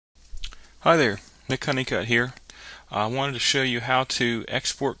Hi there, Nick Honeycutt here. I wanted to show you how to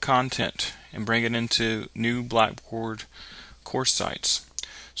export content and bring it into new Blackboard course sites.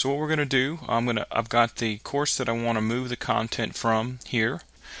 So what we're going to do, I've got the course that I want to move the content from here.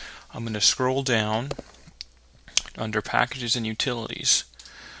 I'm going to scroll down under Packages and Utilities.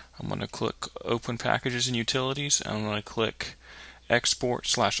 I'm going to click Open Packages and Utilities, and I'm going to click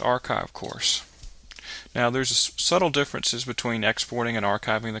Export/Archive Course. Now there's subtle differences between exporting and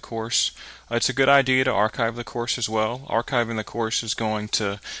archiving the course. It's a good idea to archive the course as well. Archiving the course is going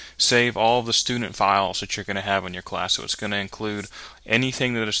to save all of the student files that you're going to have in your class. So it's going to include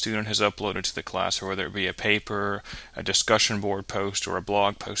anything that a student has uploaded to the class, or whether it be a paper, a discussion board post, or a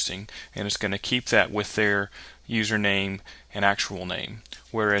blog posting, and it's going to keep that with their username and actual name.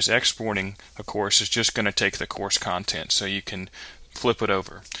 Whereas exporting a course is just going to take the course content, so you can flip it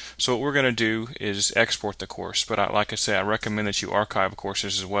over. So what we're going to do is export the course, but like I say, I recommend that you archive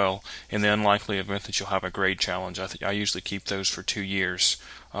courses as well in the unlikely event that you'll have a grade challenge. I usually keep those for 2 years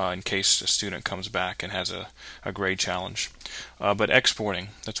in case a student comes back and has a grade challenge. But exporting,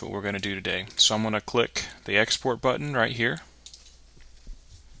 that's what we're going to do today. So I'm going to click the export button right here.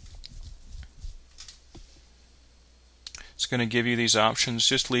 It's going to give you these options.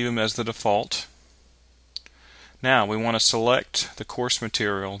 Just leave them as the default. Now we want to select the course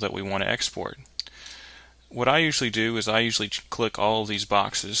material that we want to export. What I usually do is I usually click all of these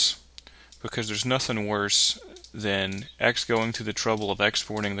boxes, because there's nothing worse than going through the trouble of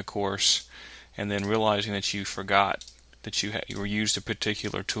exporting the course and then realizing that you forgot that you used a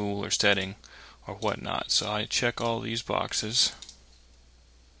particular tool or setting or whatnot. So I check all these boxes.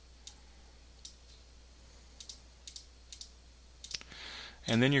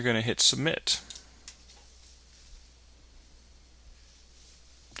 And then you're going to hit submit.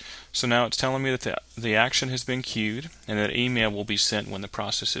 So now it's telling me that the action has been queued and that email will be sent when the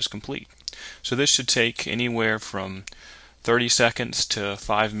process is complete. So this should take anywhere from 30 seconds to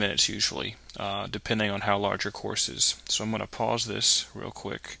 5 minutes usually, depending on how large your course is. So I'm going to pause this real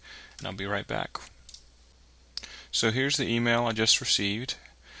quick and I'll be right back. So here's the email I just received.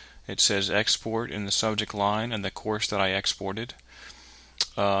 It says export in the subject line and the course that I exported.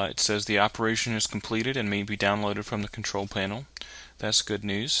 It says the operation is completed and may be downloaded from the control panel. That's good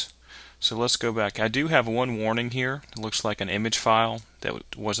news. So let's go back. I do have one warning here. It looks like an image file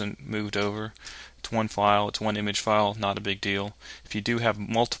that wasn't moved over. It's one file, it's one image file, not a big deal. If you do have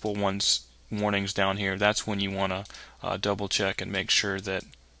multiple warnings down here, that's when you want to double check and make sure that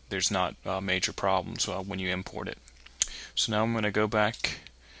there's not major problems when you import it. So now I'm going to go back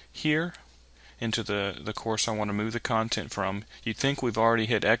here into the course I want to move the content from. You'd think we've already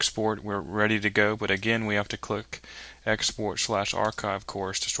hit export, we're ready to go, but again we have to click Export/Archive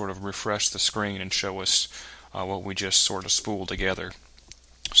Course to sort of refresh the screen and show us what we just sort of spooled together.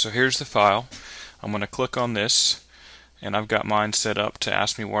 So here's the file. I'm going to click on this, and I've got mine set up to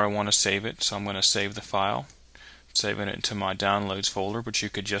ask me where I want to save it, so I'm going to save the file. Saving it into my downloads folder, but you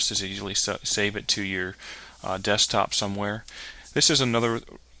could just as easily save it to your desktop somewhere. This is another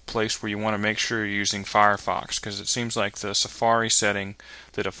place where you want to make sure you're using Firefox, because it seems like the Safari setting,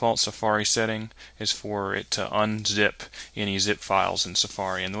 the default Safari setting, is for it to unzip any zip files in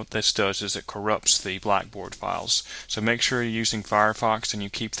Safari, and what this does is it corrupts the Blackboard files. So make sure you're using Firefox and you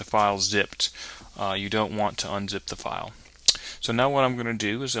keep the files zipped. You don't want to unzip the file. So now what I'm going to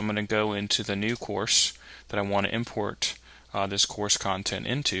do is I'm going to go into the new course that I want to import this course content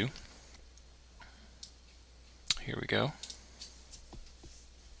into. Here we go.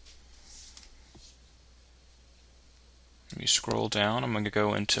 Let me scroll down. I'm going to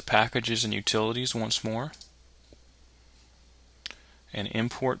go into Packages and Utilities once more and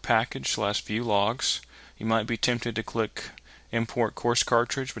Import Package/View Logs. You might be tempted to click Import Course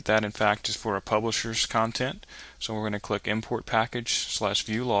Cartridge, but that in fact is for a publisher's content. So we're going to click Import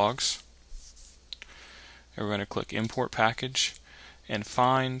Package/View Logs. And we're going to click Import Package and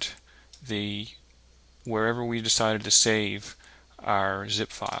find wherever we decided to save our zip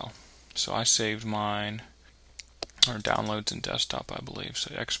file. So I saved mine, or downloads and desktop, I believe.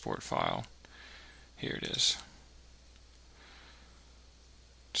 So export file, here it is.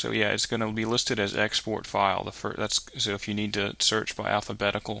 So yeah, it's going to be listed as export file. So if you need to search by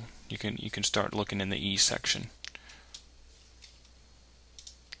alphabetical, you can start looking in the E section.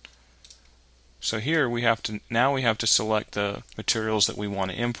 So here we have to select the materials that we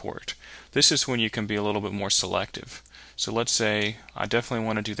want to import. This is when you can be a little bit more selective. So let's say I definitely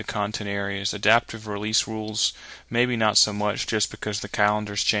want to do the content areas. Adaptive release rules, maybe not so much, just because the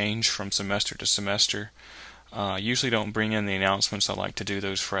calendars change from semester to semester. Usually don't bring in the announcements. I like to do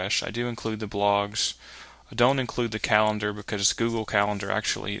those fresh. I do include the blogs, Don't include the calendar, because Google Calendar,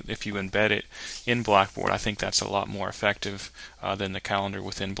 actually, if you embed it in Blackboard, I think that's a lot more effective than the calendar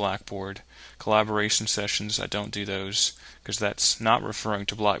within Blackboard. Collaboration sessions, I don't do those because that's not referring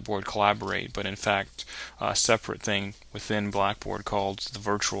to Blackboard Collaborate, but in fact a separate thing within Blackboard called the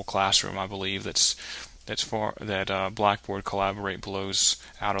virtual classroom, I believe, that Blackboard Collaborate blows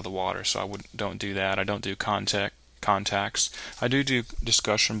out of the water. So I don't do that. I don't do contacts. I do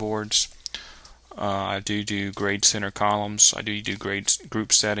discussion boards. I do grade center columns. I do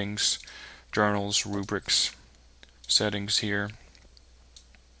group settings, journals, rubrics, settings here.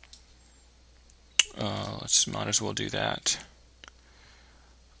 Might as well do that.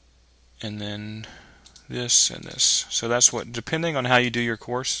 And then this and this. So that's what, depending on how you do your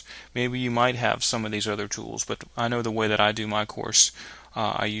course, maybe you might have some of these other tools, but I know the way that I do my course,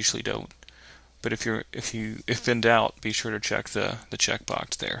 I usually don't. But if in doubt, be sure to check the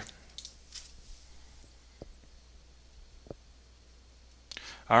checkbox there.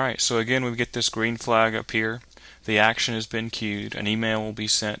 Alright, so again we get this green flag up here. The action has been queued. An email will be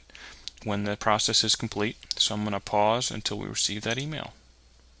sent when the process is complete. So I'm going to pause until we receive that email.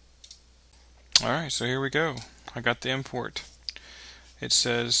 Alright, so here we go. I got the import. It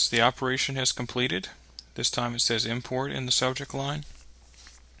says the operation has completed. This time it says import in the subject line.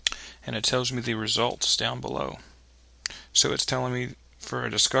 And it tells me the results down below. So it's telling me for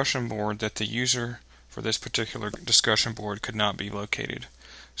a discussion board that the user for this particular discussion board could not be located.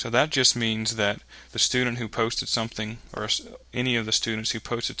 So that just means that the student who posted something, or any of the students who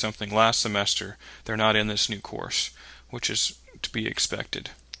posted something last semester, they're not in this new course, which is to be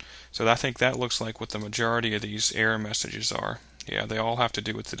expected. So I think that looks like what the majority of these error messages are. Yeah, they all have to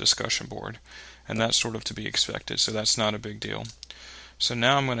do with the discussion board, and that's sort of to be expected, so that's not a big deal. So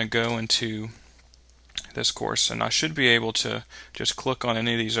now I'm going to go into this course, and I should be able to just click on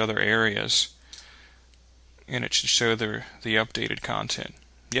any of these other areas, and it should show the updated content.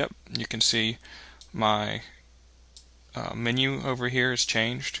 Yep, you can see my menu over here has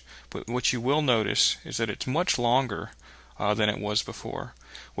changed, but what you will notice is that it's much longer than it was before.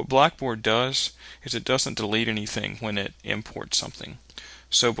 What Blackboard does is it doesn't delete anything when it imports something.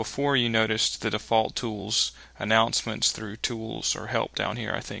 So before, you noticed the default tools, announcements through tools or help down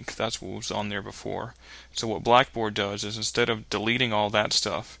here. I think that's what was on there before. So what Blackboard does is, instead of deleting all that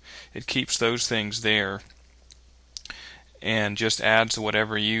stuff, it keeps those things there and just adds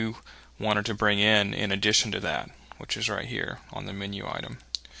whatever you wanted to bring in addition to that, which is right here on the menu item.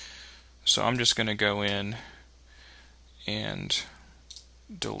 So I'm just going to go in and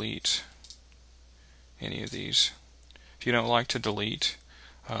delete any of these. If you don't like to delete,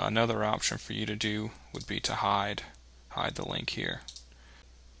 another option for you to do would be to hide the link here.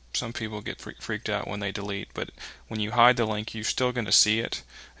 Some people get freaked out when they delete, but when you hide the link, you're still going to see it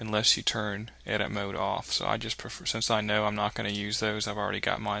unless you turn edit mode off. So I just prefer, since I know I'm not going to use those, I've already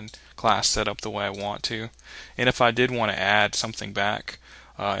got my class set up the way I want to. And if I did want to add something back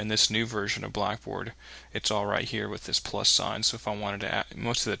in this new version of Blackboard, it's all right here with this plus sign. So if I wanted to add,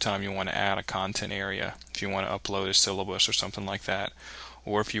 most of the time you want to add a content area, if you want to upload a syllabus or something like that,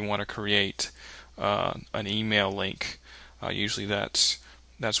 or if you want to create an email link, usually that's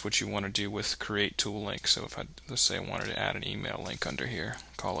what you want to do with create tool link. So if let's say I wanted to add an email link under here,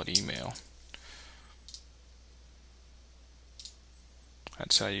 call it email.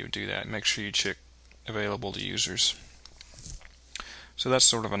 That's how you would do that. Make sure you check available to users. So that's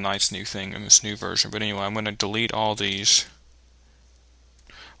sort of a nice new thing in this new version. But anyway, I'm going to delete all these.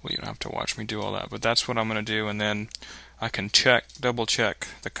 Well, you don't have to watch me do all that, but that's what I'm going to do, and then I can double check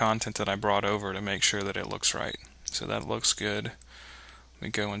the content that I brought over to make sure that it looks right. So that looks good. Let me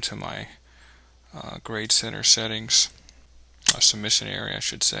go into my grade center settings, submission area I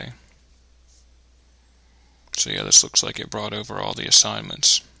should say. So yeah, this looks like it brought over all the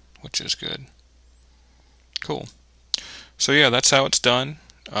assignments, which is good. Cool. So yeah, that's how it's done.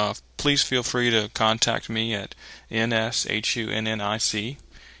 Please feel free to contact me at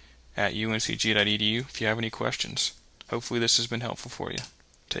nshunnic@uncg.edu if you have any questions. Hopefully this has been helpful for you.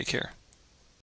 Take care.